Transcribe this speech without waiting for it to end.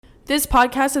This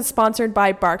podcast is sponsored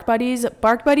by Bark Buddies.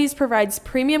 Bark Buddies provides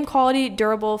premium quality,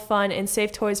 durable, fun, and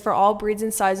safe toys for all breeds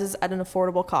and sizes at an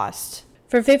affordable cost.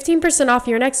 For 15% off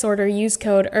your next order, use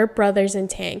code ERPBrothers in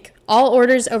Tank. All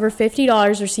orders over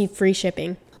 $50 receive free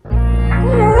shipping.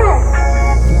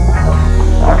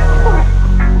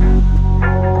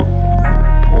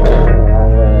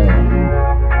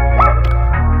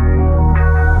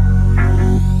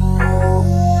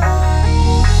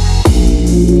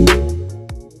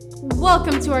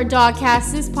 Welcome to our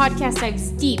Dogcast. This podcast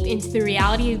dives deep into the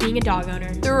reality of being a dog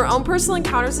owner. Through our own personal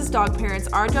encounters as dog parents,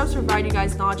 our job is to provide you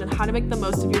guys knowledge on how to make the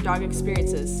most of your dog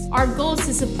experiences. Our goal is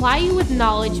to supply you with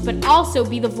knowledge, but also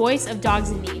be the voice of dogs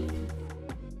in need.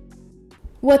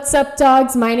 What's up,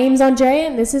 dogs? My name's Andre,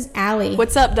 and this is Allie.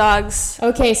 What's up, dogs?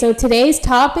 Okay, so today's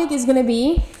topic is going to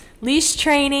be leash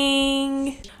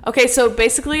training. Okay, so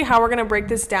basically how we're going to break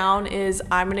this down is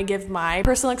I'm going to give my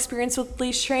personal experience with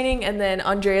leash training, and then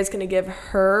Andrea's going to give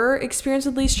her experience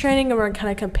with leash training, and we're going to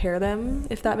kind of compare them,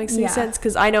 if that makes any sense,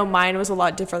 because I know mine was a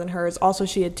lot different than hers. Also,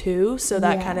 she had two, so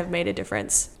that kind of made a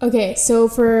difference. Okay, so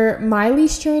for my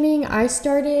leash training, I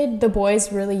started the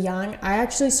boys really young. I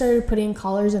actually started putting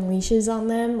collars and leashes on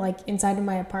them, like inside of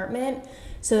my apartment,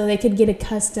 so they could get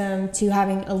accustomed to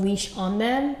having a leash on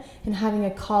them and having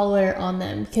a collar on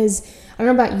them, because I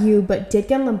don't know about you, but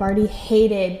Ditka and Lombardi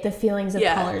hated the feelings of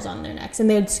collars on their necks, and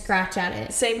they would scratch at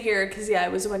it. Same here, because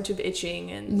it was a bunch of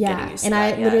itching and getting used to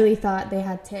that. I literally thought they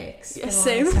had ticks. Yeah,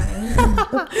 same.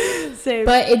 Same.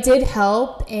 But it did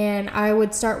help, and I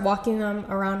would start walking them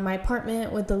around my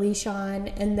apartment with the leash on,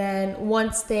 and then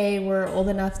once they were old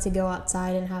enough to go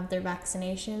outside and have their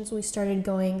vaccinations, we started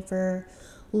going for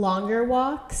longer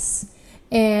walks.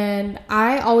 And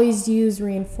I always use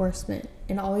reinforcement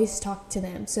and always talk to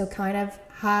them. So kind of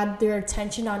had their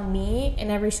attention on me, and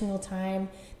every single time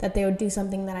that they would do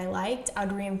something that I liked,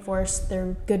 I'd reinforce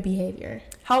their good behavior.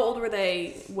 How old were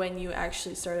they when you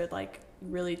actually started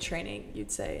really training,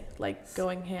 you'd say,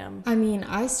 going ham? I mean,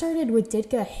 I started with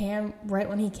Ditka ham right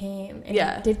when he came.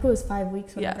 And Ditka was 5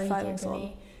 weeks whenever he came to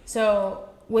me. So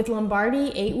with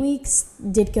Lombardi, 8 weeks,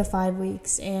 Ditka 5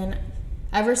 weeks. And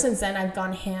ever since then, I've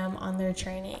gone ham on their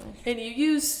training. And you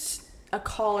used a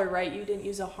collar, right? You didn't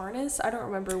use a harness? I don't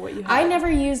remember what you had. I never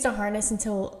used a harness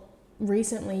until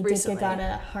recently. Ditka got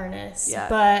a harness. Yeah.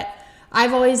 But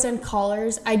I've always done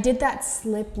collars. I did that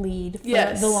slip lead for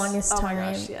the longest time. Oh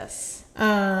my gosh, yes.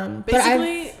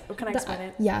 Basically, can I explain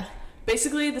it? Yeah.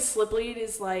 Basically, the slip lead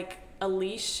is like a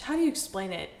leash. How do you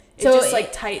explain it? It so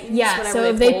just tightens whenever so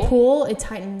if they pull, it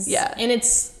tightens. Yeah. And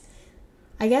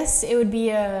I guess it would be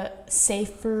a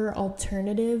safer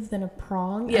alternative than a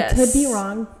prong. Yes. I could be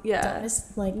wrong. Yeah.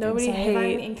 Nobody if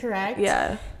I'm incorrect.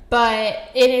 Yeah. But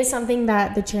it is something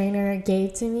that the trainer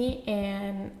gave to me,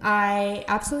 and I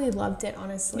absolutely loved it,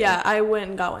 honestly. Yeah, I went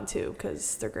and got one too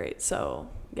because they're great. So,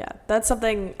 yeah, that's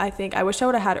something I think I wish I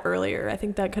would have had earlier. I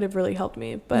think that could have really helped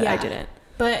me, but I didn't.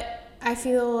 But I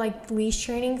feel like leash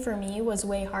training for me was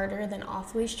way harder than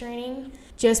off-leash training,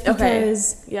 just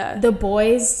because the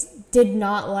boys did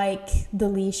not like the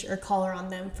leash or collar on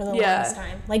them for the longest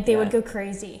time. They would go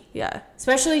crazy. Yeah.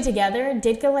 Especially together.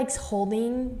 Ditka likes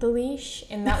holding the leash,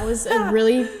 and that was a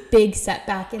really big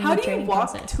setback in the training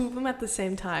process. How do you walk two of them at the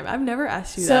same time? I've never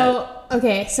asked you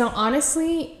that. So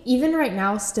honestly, even right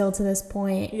now, still to this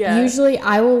point, usually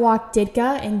I will walk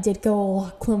Ditka, and Ditka will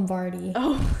walk Lombardi.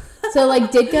 Oh. So,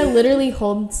 Ditka literally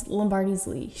holds Lombardi's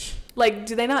leash.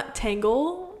 Do they not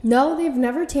tangle? No, they've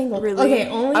never tangled. Really? Okay,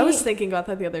 only... I was thinking about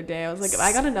that the other day. I was like, if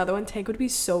I got another one, tank would be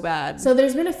so bad. So,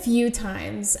 there's been a few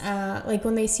times,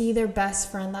 when they see their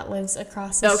best friend that lives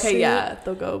across the street. Okay, yeah,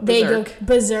 they'll go berserk. They go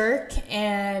berserk,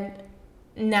 and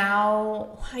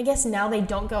now they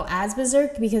don't go as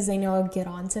berserk because they know it'll get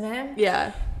onto them.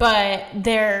 Yeah. But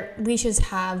their leashes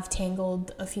have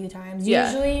tangled a few times.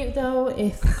 Usually, though,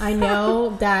 if I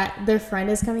know that their friend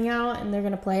is coming out and they're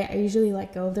going to play, I usually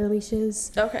let go of their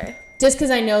leashes. Okay. Just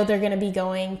because I know they're going to be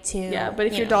going to... Yeah, but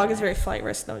if your dog is very flight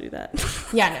risk, don't do that.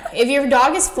 No. If your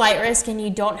dog is flight risk and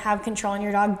you don't have control on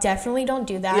your dog, definitely don't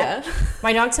do that. Yeah.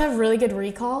 My dogs have really good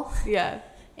recall. Yeah.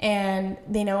 And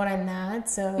they know when I'm mad,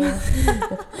 so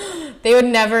they would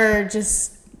never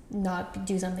just not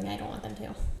do something I don't want them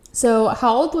to. So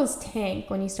how old was Tank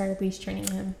when you started leash training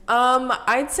him?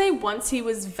 I'd say once he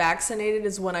was vaccinated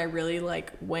is when I really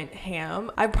went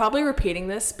ham. I'm probably repeating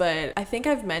this, but I think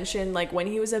I've mentioned when when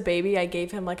he was a baby, I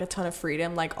gave him a ton of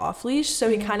freedom off leash, so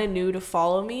he kind of knew to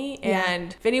follow me. Yeah.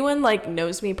 And if anyone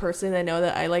knows me personally, they know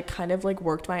that I kind of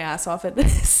worked my ass off at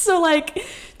this. So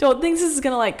don't think this is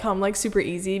gonna come super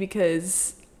easy,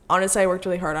 because honestly I worked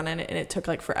really hard on it and it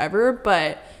took forever,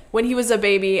 but when he was a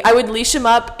baby, I would leash him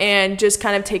up and just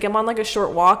kind of take him on like a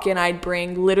short walk, and I'd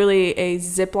bring literally a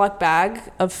Ziploc bag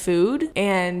of food,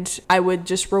 and I would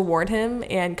just reward him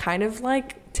and kind of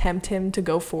like tempt him to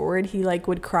go forward. He like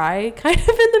would cry kind of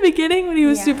in the beginning when he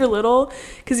was super little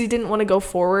because he didn't want to go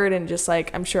forward, and just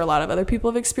like I'm sure a lot of other people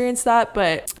have experienced that,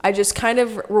 but I just kind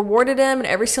of rewarded him, and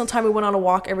every single time we went on a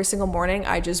walk, every single morning,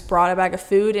 I just brought a bag of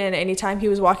food, and anytime he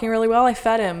was walking really well, I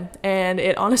fed him, and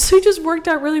it honestly just worked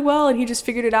out really well, and he just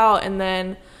figured it out. And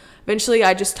then eventually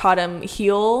I just taught him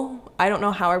heel. I don't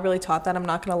know how I really taught that, I'm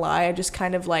not gonna lie. I just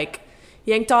kind of like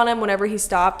yanked on him whenever he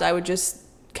stopped. I would just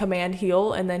command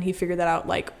heel, and then he figured that out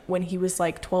like when he was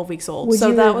like 12 weeks old. Would so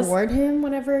you that reward him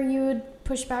whenever you would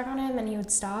push back on him and he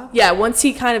would stop? Yeah, once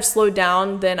he kind of slowed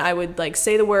down, then I would like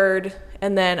say the word,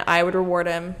 and then I would reward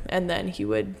him, and then he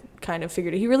would kind of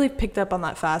figure it. He really picked up on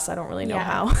that fast. I don't really know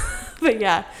how. But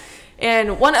yeah.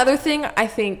 And one other thing I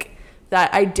think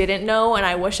that I didn't know and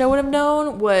I wish I would have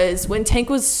known was when Tank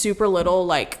was super little,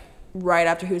 like right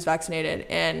after he was vaccinated,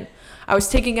 and I was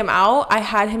taking him out, I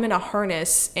had him in a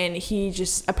harness, and he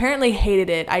just apparently hated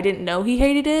it. I didn't know he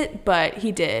hated it, but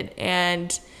he did.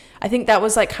 And I think that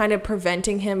was like kind of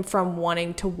preventing him from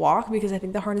wanting to walk, because I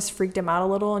think the harness freaked him out a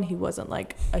little, and he wasn't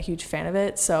like a huge fan of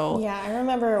it. So yeah, I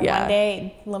remember one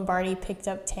day Lombardi picked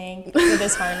up Tank with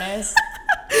his harness.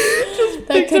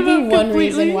 That could be one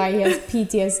reason why he has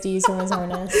PTSD from his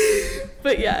harness.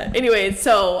 But yeah, anyway,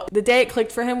 so the day it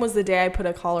clicked for him was the day I put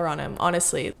a collar on him,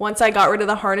 honestly. Once I got rid of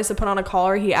the harness and put on a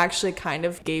collar, he actually kind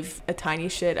of gave a tiny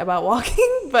shit about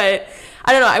walking. But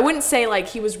I don't know, I wouldn't say like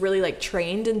he was really like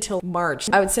trained until March.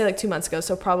 I would say like 2 months ago,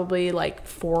 so probably like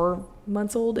 4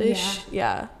 months old-ish.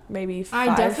 Yeah, maybe 5.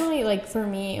 I definitely, like for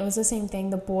me, it was the same thing.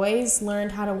 The boys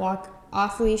learned how to walk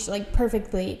off leash like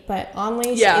perfectly, but on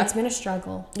leash it's been a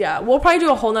struggle. Yeah, we'll probably do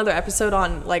a whole nother episode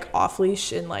on like off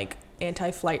leash and like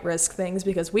anti-flight risk things,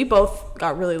 because we both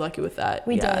got really lucky with that.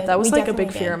 We did. That was like a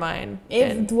big fear of mine.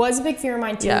 It was a big fear of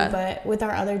mine too, but with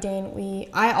our other Dane,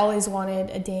 I always wanted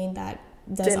a Dane that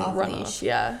does off leash.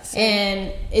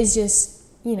 And is just,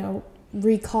 you know,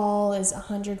 recall is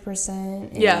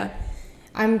 100%. Yeah.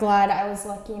 I'm glad I was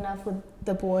lucky enough with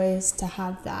the boys to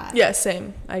have that. Yeah,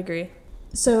 same. I agree.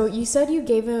 So you said you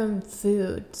gave him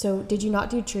food. So did you not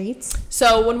do treats?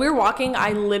 So when we were walking,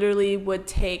 I literally would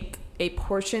take a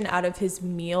portion out of his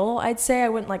meal. I'd say I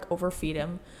wouldn't like overfeed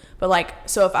him, but like,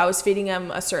 so if I was feeding him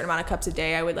a certain amount of cups a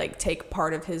day, I would like take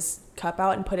part of his cup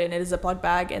out and put it in a Ziploc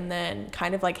bag, and then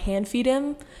kind of like hand feed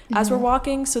him as we're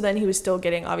walking. So then he was still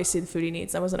getting obviously the food he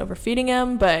needs. I wasn't overfeeding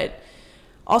him, but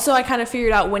also I kind of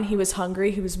figured out when he was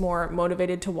hungry, he was more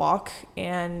motivated to walk.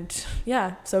 And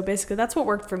yeah, so basically that's what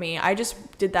worked for me. I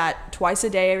just did that twice a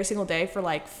day, every single day for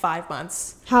like 5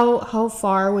 months. How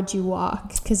far would you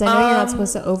walk? Because I know you're not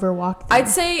supposed to overwalk them. I'd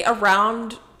say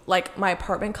around like my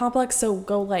apartment complex, so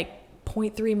go like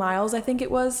 0.3 miles, I think it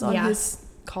was, on his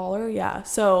collar. Yeah,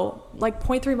 so like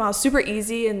 0.3 miles, super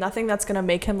easy, and nothing that's gonna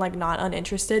make him like not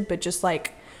uninterested, but just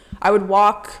like I would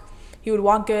walk, he would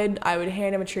walk good, I would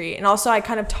hand him a treat. And also I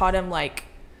kind of taught him like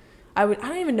I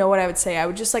don't even know what I would say. I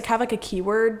would just like have like a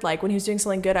keyword, like when he was doing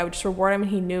something good, I would just reward him,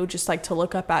 and he knew just like to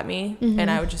look up at me,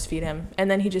 and I would just feed him, and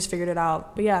then he just figured it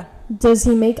out. But yeah. Does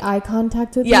he make eye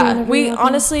contact with you? Yeah, we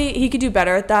honestly, he could do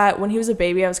better at that. When he was a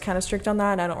baby, I was kind of strict on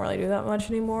that, and I don't really do that much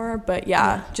anymore. But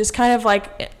yeah, just kind of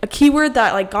like a keyword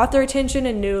that like got their attention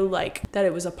and knew like that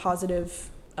it was a positive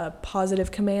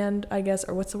command, I guess,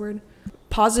 or what's the word?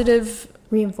 Positive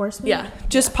reinforcement. Yeah,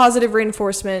 just positive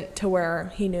reinforcement to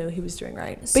where he knew he was doing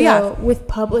right. But so with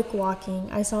public walking,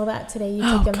 I saw that today you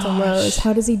took him to Lowe's.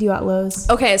 How does he do at Lowe's?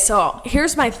 Okay, so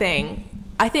here's my thing.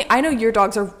 I know your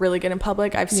dogs are really good in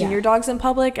public. I've seen your dogs in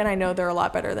public, and I know they're a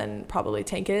lot better than probably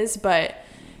Tank is, but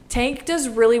Tank does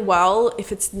really well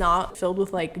if it's not filled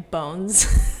with like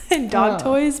bones and dog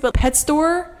toys. But pet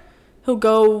store, he'll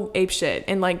go apeshit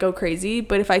and like go crazy.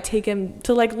 But if I take him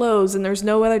to like Lowe's and there's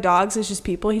no other dogs, it's just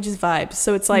people, he just vibes.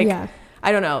 So it's like,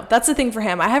 I don't know. That's the thing for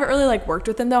him. I haven't really like worked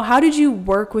with him though. How did you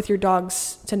work with your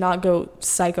dogs to not go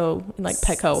psycho in like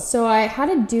Petco? So I had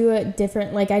to do it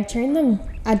different. Like I trained them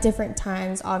at different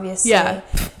times, obviously. Yeah.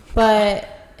 But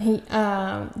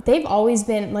they've always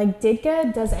been like,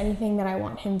 Ditka does anything that I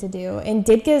want him to do. And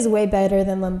Ditka is way better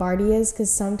than Lombardi is,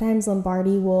 because sometimes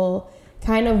Lombardi will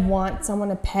kind of want someone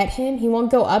to pet him. He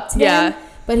won't go up to them,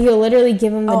 but he'll literally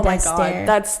give him the death stare.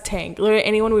 That's Tank. Literally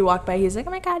anyone we walk by, he's like,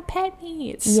 oh my god, pet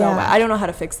me. It's so bad. I don't know how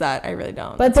to fix that. I really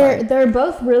don't. But they're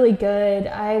both really good.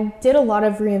 I did a lot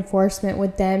of reinforcement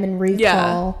with them and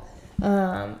recall.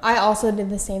 I also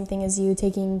did the same thing as you,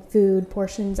 taking food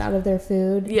portions out of their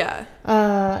food.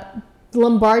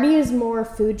 Lombardi is more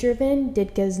food driven,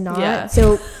 Ditka's not.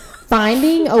 So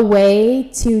finding a way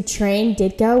to train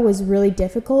Ditka was really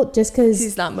difficult just because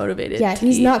he's not motivated. Yeah,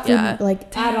 he's not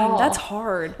like at all. That's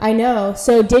hard. I know.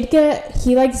 So Ditka,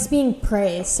 he likes being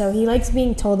praised. So he likes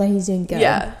being told that he's doing good.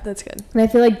 Yeah, that's good. And I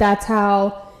feel like that's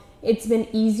how it's been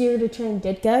easier to train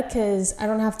Ditka because I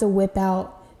don't have to whip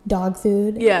out dog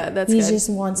food. Yeah, that's he good. Just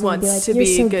wants to be like, you're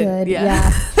so good.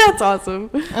 Yeah. That's awesome.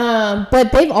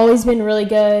 But they've always been really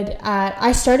good at,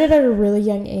 I started at a really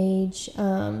young age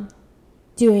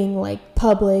doing like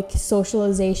public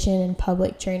socialization and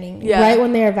public training. Yeah. Right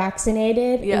when they were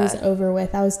vaccinated, yeah. It was over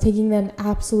with. I was taking them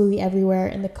absolutely everywhere,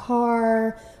 in the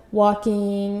car,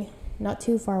 walking, not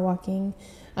too far walking.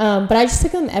 But I just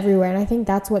took them everywhere, and I think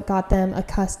that's what got them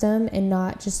accustomed and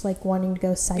not just like wanting to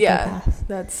go psychopath.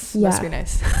 Yeah, must be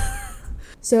nice.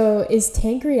 So is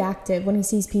Tank reactive when he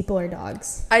sees people or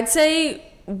dogs? I'd say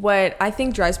what I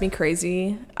think drives me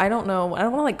crazy, I don't know, I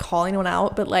don't want to like call anyone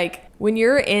out, but like when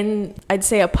you're in, I'd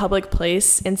say, a public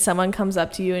place and someone comes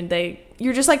up to you and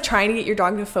you're just like trying to get your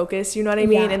dog to focus, you know what I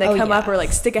mean? And they come up or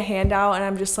like stick a hand out, and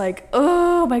I'm just like,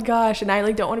 oh my gosh. And I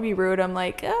like don't want to be rude. I'm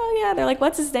like, oh yeah. They're like,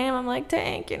 what's his name? I'm like,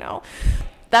 Tank, you know.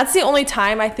 That's the only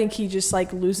time I think he just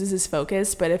like loses his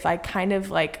focus. But if I kind of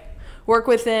like work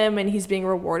with him and he's being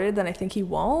rewarded, then I think he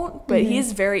won't. But he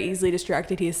is very easily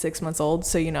distracted. He is 6 months old,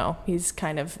 so you know he's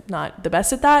kind of not the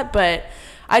best at that. But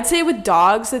I'd say with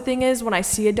dogs, the thing is, when I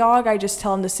see a dog, I just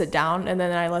tell him to sit down, and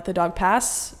then I let the dog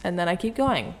pass, and then I keep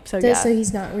going. So yeah. So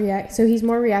he's not so he's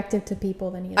more reactive to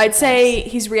people than he is. I'd say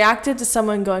he's reactive to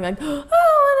someone going like,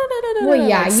 oh, well,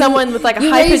 yeah, like someone with like a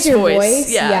high pitched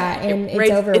voice. Yeah, and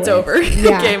it's over. It's over.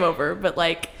 Yeah. Game over. But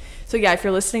like. So yeah, if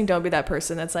you're listening, don't be that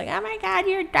person that's like, oh my God,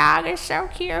 your dog is so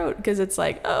cute. Because it's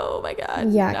like, oh my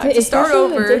God. Yeah, to start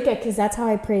over. Ditka, because that's how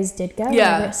I praise Ditka.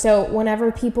 Yeah. So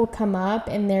whenever people come up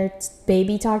and they're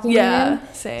baby talking to him,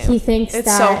 same. He thinks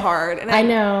it's so hard. And I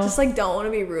know. Just like don't want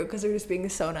to be rude because they're just being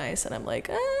so nice. And I'm like,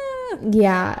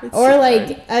 Yeah. Or so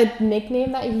like a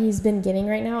nickname that he's been getting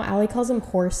right now, Allie calls him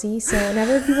Horsey. So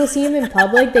whenever people see him in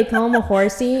public, they call him a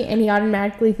horsey, and he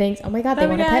automatically thinks, oh my God, they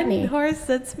want to pet me. Horse,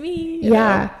 that's me.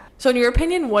 Yeah. Know? So in your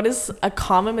opinion, what is a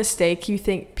common mistake you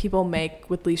think people make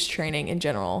with leash training in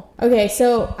general? Okay,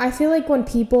 so I feel like when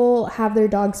people have their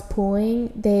dogs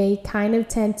pulling, they kind of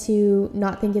tend to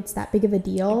not think it's that big of a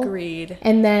deal. Agreed.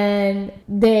 And then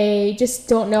they just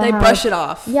don't know how... They brush it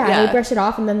off. Yeah, they brush it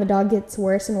off, and then the dog gets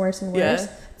worse and worse and worse. Yeah.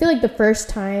 I feel like the first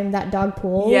time that dog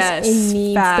pulls, it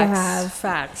needs to have...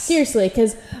 Facts. Seriously,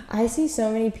 because I see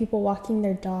so many people walking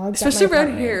their dogs. Especially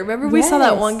around here. Remember we saw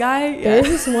that one guy? Yeah. There's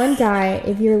this one guy,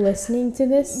 if you're listening to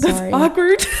this, sorry. That's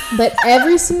awkward. But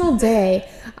every single day,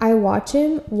 I watch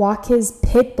him walk his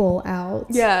pit bull out.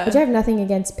 Yeah. Which I have nothing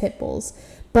against pit bulls.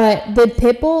 But the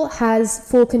pit bull has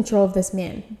full control of this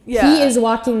man. Yeah. He is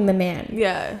walking the man.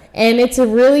 Yeah. And it's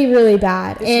really, really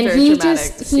bad. It's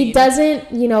and he he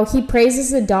doesn't, you know, he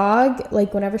praises the dog,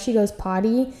 like whenever she goes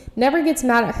potty, never gets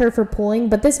mad at her for pulling.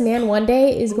 But this man one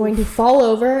day is going to fall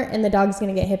over, and the dog's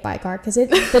going to get hit by a car. Because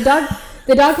the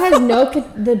dog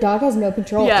has no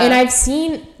control. Yeah. And I've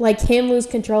seen like him lose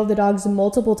control of the dogs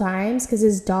multiple times because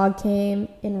his dog came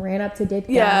and ran up to Ditka.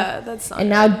 Yeah, that's not And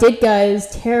good. now Ditka is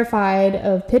terrified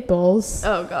of pit bulls.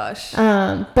 Oh gosh.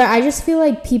 But I just feel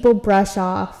like people brush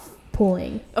off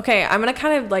pulling. Okay, I'm gonna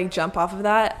kind of like jump off of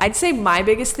that. I'd say my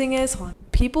biggest thing is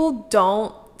people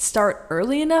don't start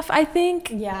early enough, I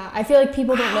think. Yeah, I feel like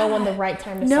people don't know when the right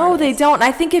time to start. No, they don't.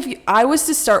 I think if I was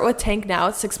to start with Tank now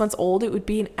at 6 months old, it would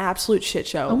be an absolute shit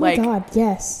show. Oh my God,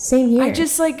 yes. Same here. I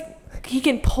just like, he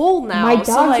can pull now. My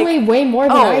dogs weigh way more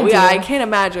than I do. Oh yeah, I can't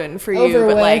imagine for you.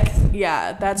 But like,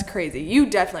 yeah, that's crazy. You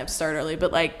definitely have to start early.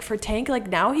 But like for Tank, like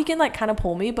now he can like kind of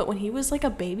pull me. But when he was like a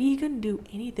baby, he couldn't do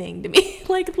anything to me.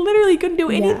 Like literally couldn't do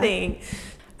anything. Yeah.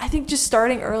 I think just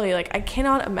starting early, like I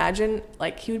cannot imagine,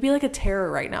 like he would be like a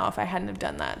terror right now if I hadn't have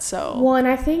done that. So well, and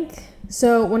I think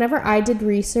so. Whenever I did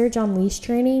research on leash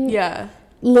training, yeah,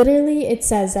 literally it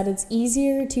says that it's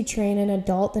easier to train an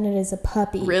adult than it is a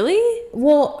puppy. Really?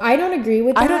 Well, I don't agree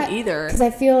with that. I don't either. Because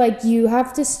I feel like you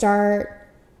have to start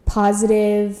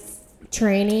positive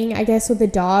training, I guess, with the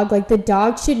dog. Like the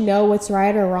dog should know what's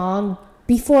right or wrong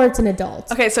before it's an adult.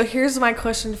 Okay, so here's my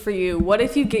question for you. What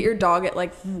if you get your dog at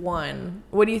like 1?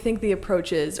 What do you think the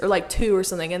approach is? Or like 2 or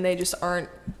something, and they just aren't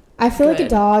I feel good. like a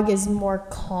dog is more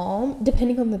calm,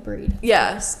 depending on the breed.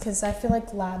 Yeah. Because I feel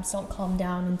like labs don't calm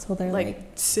down until they're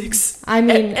like 6. I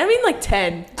mean like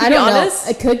 10. I don't know.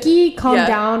 A Cookie calmed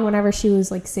down whenever she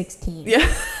was like 16. Yeah.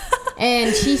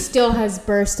 And she still has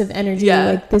bursts of energy.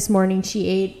 Yeah. Like this morning, she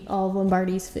ate all of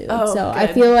Lombardi's food. Oh, so good.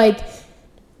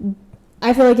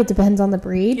 I feel like it depends on the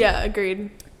breed. Yeah, agreed.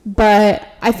 But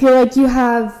I feel like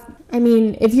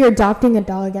if you're adopting a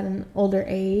dog at an older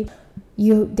age,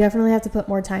 you definitely have to put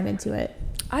more time into it.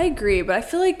 I agree, but I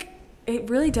feel like it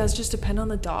really does just depend on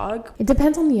the dog. It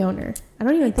depends on the owner. I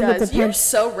don't even think it depends. You're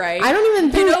so right. I don't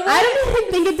even think. You know what? I don't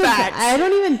even think it depends. I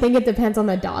don't even think it depends on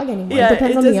the dog anymore. Yeah, it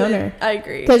depends on the owner. I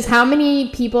agree. Because how many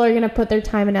people are gonna put their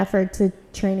time and effort to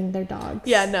training their dogs?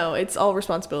 Yeah, no, it's all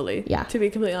responsibility. Yeah, to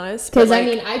be completely honest. Because I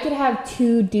mean, I could have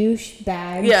 2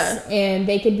 douchebags. Yeah. And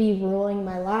they could be ruling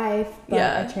my life, but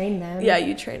I train them. Yeah,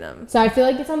 you train them. So I feel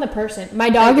like it's on the person. My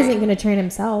dog isn't gonna train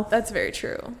himself. That's very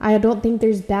true. I don't think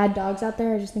there's bad dogs out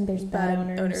there. I just think there's bad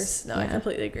owners. No, I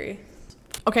completely agree.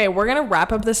 Okay, we're going to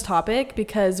wrap up this topic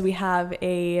because we have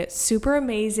a super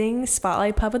amazing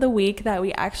Spotlight Pup of the Week that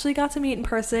we actually got to meet in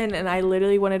person, and I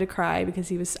literally wanted to cry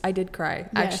because I did cry,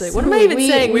 actually. Yes. What am I even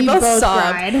saying? We both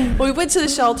sobbed. We went to the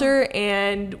shelter,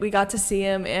 and we got to see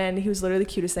him, and he was literally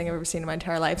the cutest thing I've ever seen in my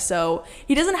entire life. So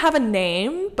he doesn't have a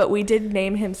name, but we did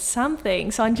name him something.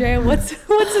 So, Andrea, what's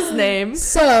his name?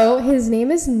 So his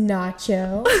name is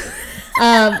Nacho.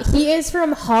 He is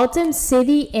from Haltom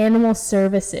City Animal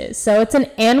Services. So it's an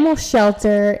animal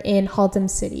shelter in Haltom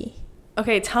City.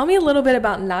 Okay, tell me a little bit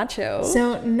about Nacho.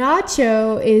 So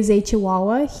Nacho is a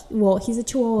Chihuahua. Well, he's a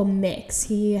Chihuahua mix.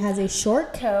 He has a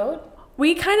short coat.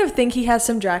 We kind of think he has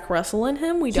some Jack Russell in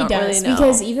him. We don't really know.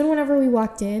 Because even whenever we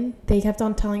walked in, they kept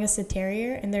on telling us a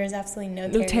terrier, and there's absolutely no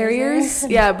terriers.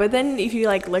 Yeah, but then if you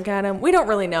look at him, we don't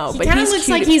really know. He but kind of looks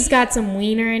like he's got some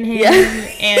wiener in him. Yeah,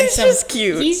 and he's just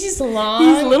cute. He's just long.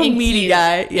 He's a little and meaty cute.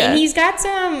 guy. Yeah, and he's got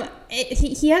some.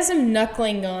 He has some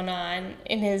knuckling going on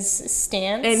in his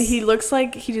stance, and he looks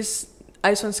like he just.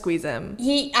 I just want to squeeze him.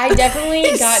 I definitely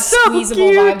got so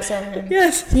squeezable cute. vibes from him.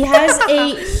 Yes. He has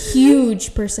a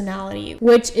huge personality,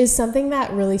 which is something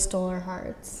that really stole our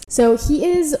hearts. So he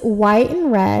is white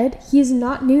and red. He is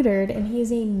not neutered, and he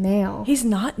is a male. He's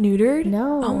not neutered?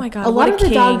 No. Oh my God. A lot of the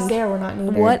dogs there were not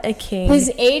neutered. What a king.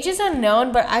 His age is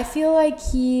unknown, but I feel like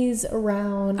he's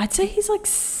around. I'd say he's like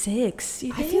 6.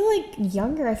 I feel like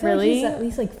younger. I feel like he's at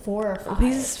least like 4 or 5.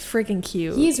 He's freaking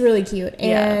cute. He's really cute.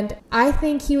 And I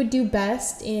think he would do best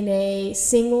in a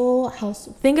single house.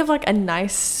 Think of like a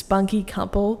nice spunky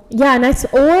couple. Yeah,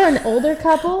 or an older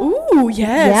couple. Ooh, yes.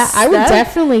 Yeah, I would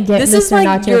definitely get Mr.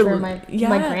 Nacho for my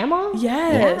grandma.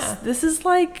 Yes. Yeah. This is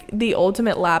like the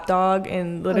ultimate lap dog,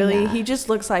 and literally he just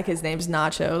looks like his name's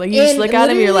Nacho. Like you just look at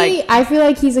him, you're like, I feel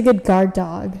like he's a good guard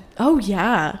dog. Oh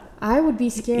yeah. I would be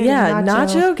scared. Yeah, of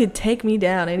Nacho could take me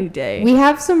down any day. We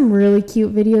have some really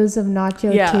cute videos of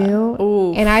Nacho too.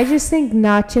 Ooh. And I just think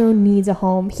Nacho needs a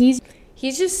home. He's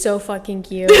just so fucking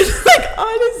cute. Like,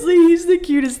 honestly, he's the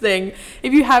cutest thing.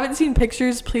 If you haven't seen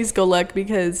pictures, please go look,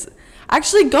 because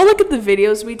actually go look at the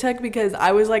videos we took, because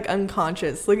I was like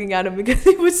unconscious looking at him because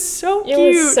he was so cute.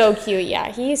 It was so cute.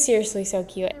 Yeah, he's seriously so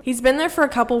cute. He's been there for a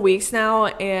couple weeks now,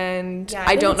 and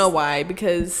I don't know why,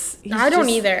 because I don't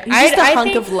either. He's just a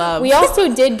hunk of love. We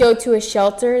also did go to a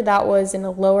shelter that was in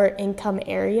a lower income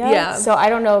area. Yeah. So I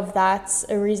don't know if that's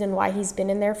a reason why he's been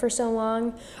in there for so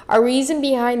long. Our reason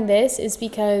behind this is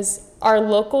because our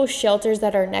local shelters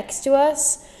that are next to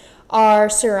us are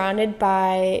surrounded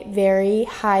by very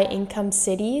high income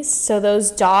cities. So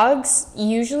those dogs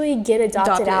usually get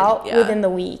adopted out within the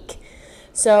week.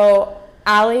 So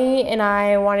Allie and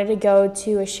I wanted to go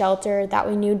to a shelter that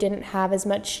we knew didn't have as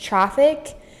much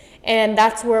traffic, and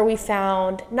that's where we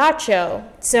found Nacho.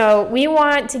 So we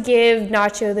want to give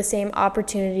Nacho the same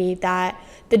opportunity that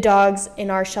the dogs in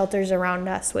our shelters around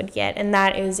us would get, and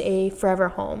that is a forever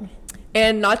home.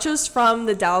 And Nacho's from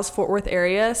the Dallas-Fort Worth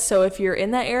area, so if you're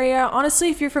in that area, honestly,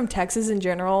 if you're from Texas in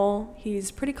general,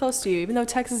 he's pretty close to you. Even though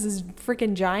Texas is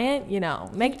freaking giant,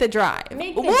 make the drive.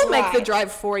 We'll make the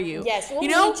drive for you. Yes, we'll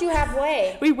meet you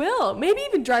halfway. We will. Maybe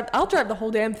even drive. I'll drive the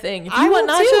whole damn thing. If you want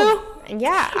Nacho, too.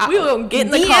 Yeah. We will get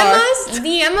in the car.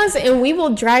 DM us, and we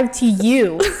will drive to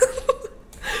you.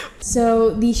 So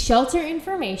the shelter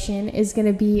information is going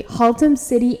to be Haltom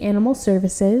City Animal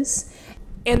Services.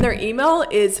 And their email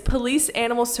is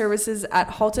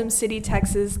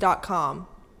policeanimalservices@haltomcitytexas.com.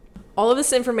 All of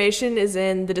this information is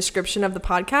in the description of the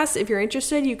podcast. If you're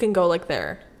interested, you can go look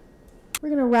there. We're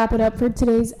going to wrap it up for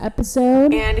today's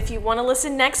episode. And if you want to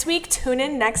listen next week, tune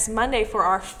in next Monday for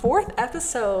our 4th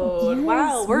episode. Yes.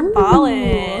 Wow, we're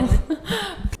balling.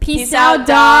 Peace out,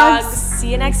 dogs.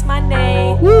 See you next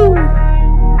Monday. Woo.